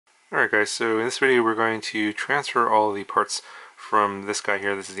Alright guys, so in this video we're going to transfer all the parts from this guy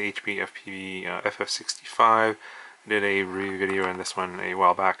here. This is the HBFPV FF65. I did a review video on this one a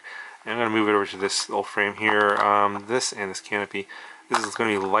while back. And I'm going to move it over to this little frame here. This and this canopy. This is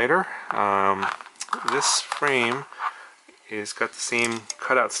going to be lighter. This frame is got the same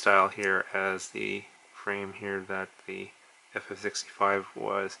cutout style here as the frame here that the FF65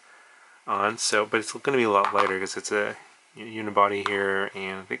 was on. But it's going to be a lot lighter because it's a unibody here,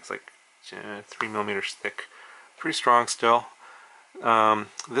 and I think it's like 3 millimeters thick. Pretty strong still.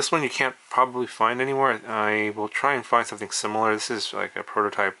 This one you can't probably find anywhere. I will try and find something similar. This is like a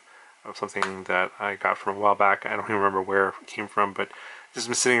prototype of something that I got from a while back. I don't even remember where it came from, but this has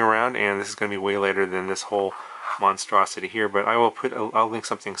been sitting around, and this is going to be way later than this whole monstrosity here. But I'll link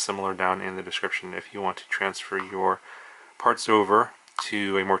something similar down in the description if you want to transfer your parts over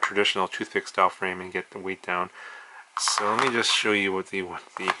to a more traditional toothpick style frame and get the weight down. So let me just show you what the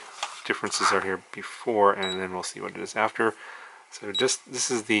differences are here before, and then we'll see what it is after. So this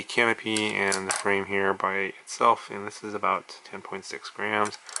is the canopy and the frame here by itself, and this is about 10.6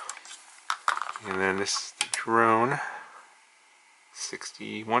 grams. And then this is the drone,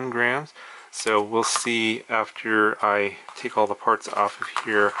 61 grams. So we'll see after I take all the parts off of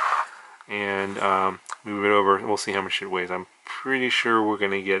here and move it over, we'll see how much it weighs. I'm pretty sure we're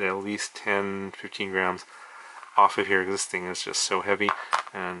going to get at least 10-15 grams off of here because this thing is just so heavy,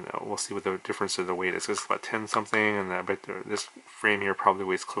 and we'll see what the difference of the weight is. It's about 10 something, and I bet this frame here probably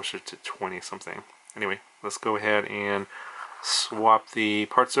weighs closer to 20 something. Anyway, let's go ahead and swap the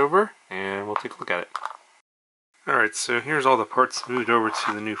parts over and we'll take a look at it. Alright, so here's all the parts moved over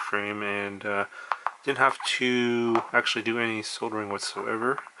to the new frame, and didn't have to actually do any soldering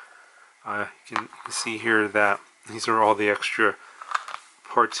whatsoever. You can see here that these are all the extra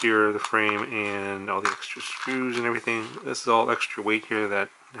parts here of the frame and all the extra screws and everything. This is all extra weight here that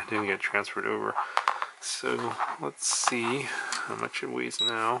didn't get transferred over. So let's see how much it weighs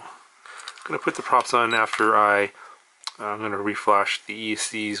now. I'm going to put the props on after I'm going to reflash the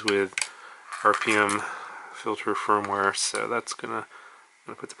ESCs with RPM filter firmware. So that's I'm going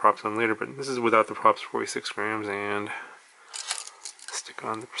to put the props on later, but this is without the props, 46 grams, and stick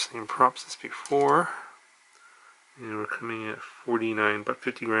on the same props as before. And we're coming at 49, about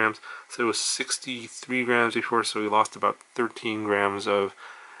 50 grams. So it was 63 grams before, so we lost about 13 grams of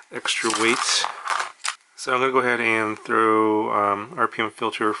extra weight. So I'm going to go ahead and throw RPM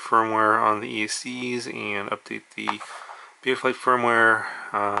filter firmware on the ESCs and update the Betaflight firmware,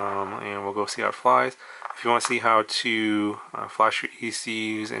 and we'll go see how it flies. If you want to see how to flash your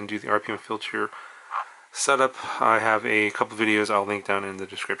ESCs and do the RPM filter setup, I have a couple videos I'll link down in the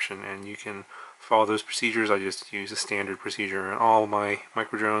description, and you can follow those procedures. I just use a standard procedure in all my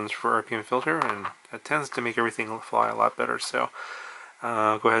micro drones for RPM filter, and that tends to make everything fly a lot better. So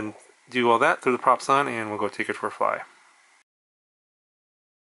go ahead and do all that, throw the props on, and we'll go take it for a fly.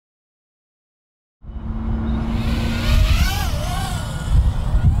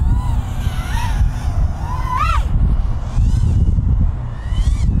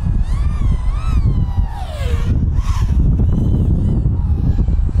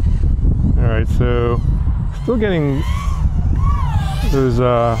 So still getting those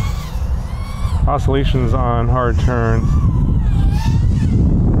oscillations on hard turns.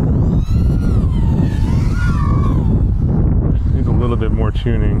 Needs a little bit more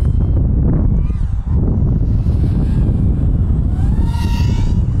tuning.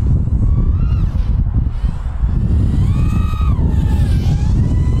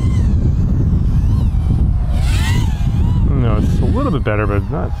 No, it's a little bit better, but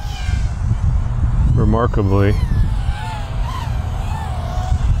not remarkably. You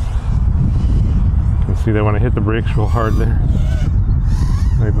can see that when I hit the brakes real hard there,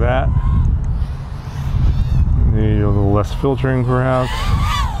 like that. Need a little less filtering perhaps.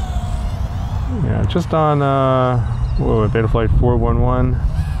 Yeah, just on Betaflight 411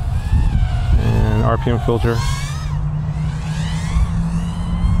 and RPM filter.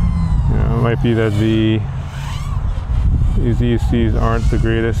 It might be that these ESCs aren't the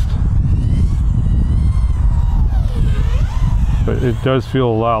greatest, but it does feel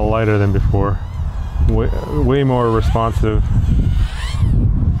a lot lighter than before. Way more responsive.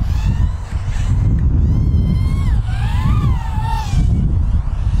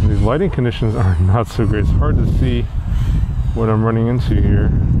 And these lighting conditions are not so great. It's hard to see what I'm running into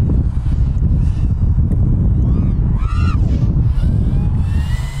here.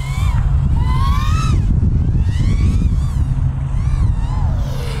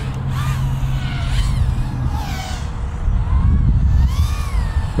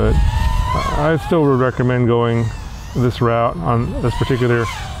 But I still would recommend going this route on this particular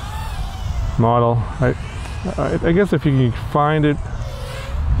model. I guess if you can find it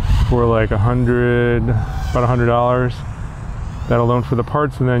for like about $100, that alone for the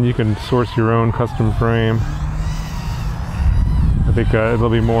parts, and then you can source your own custom frame. I think it'll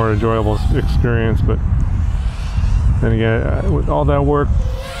be more enjoyable experience, but then again, with all that work,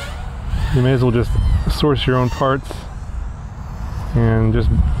 you may as well just source your own parts and just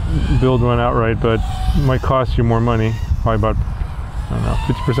build one outright, but it might cost you more money, probably about, I don't know,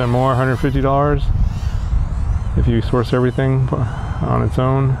 50% more, $150 if you source everything on its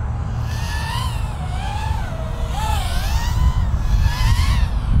own.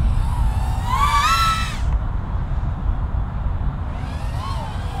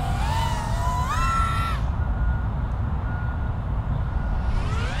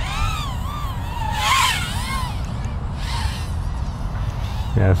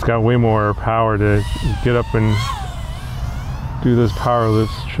 Yeah, it's got way more power to get up and do those power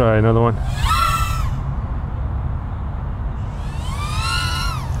lifts. Try another one.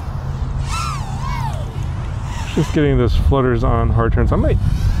 Just getting those flutters on hard turns. I might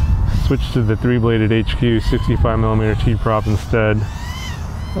switch to the 3-bladed HQ 65mm T-prop instead.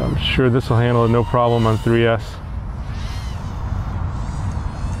 I'm sure this will handle it no problem on 3S.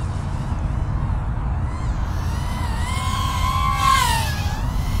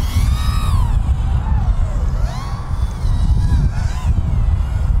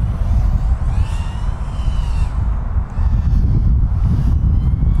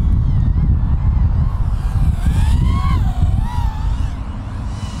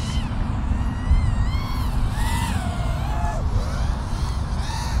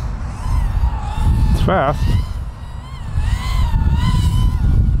 Fast.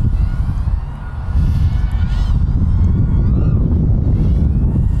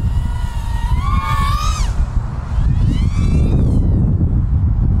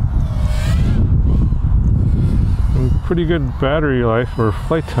 And pretty good battery life or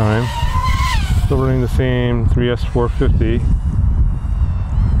flight time. Still running the same 3S 450.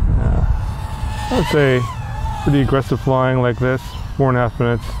 I would say pretty aggressive flying like this, 4.5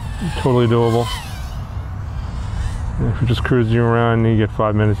 minutes, totally doable. If you're just cruising around, you get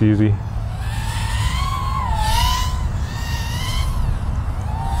 5 minutes easy.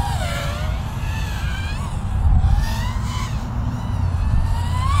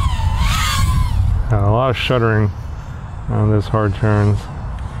 And a lot of shuddering on those hard turns.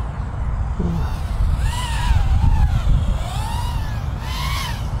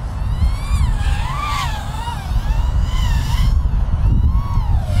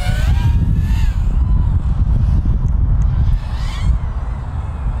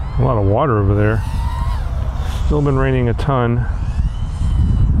 A lot of water over there. Still been raining a ton.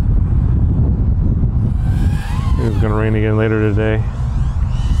 It's going to rain again later today.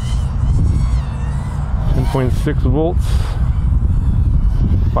 10.6 volts.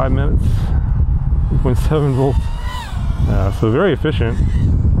 5 minutes. 2.7 volts. So very efficient.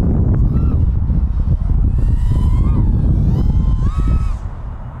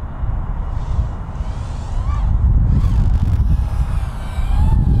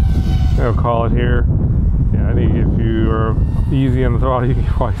 I'll call it here. Yeah, I think if you are easy on the throttle, you can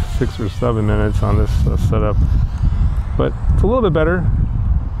get probably 6 or 7 minutes on this setup. But it's a little bit better.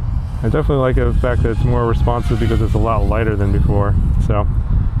 I definitely like the fact that it's more responsive because it's a lot lighter than before. So,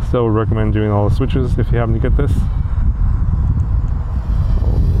 still would recommend doing all the switches if you happen to get this.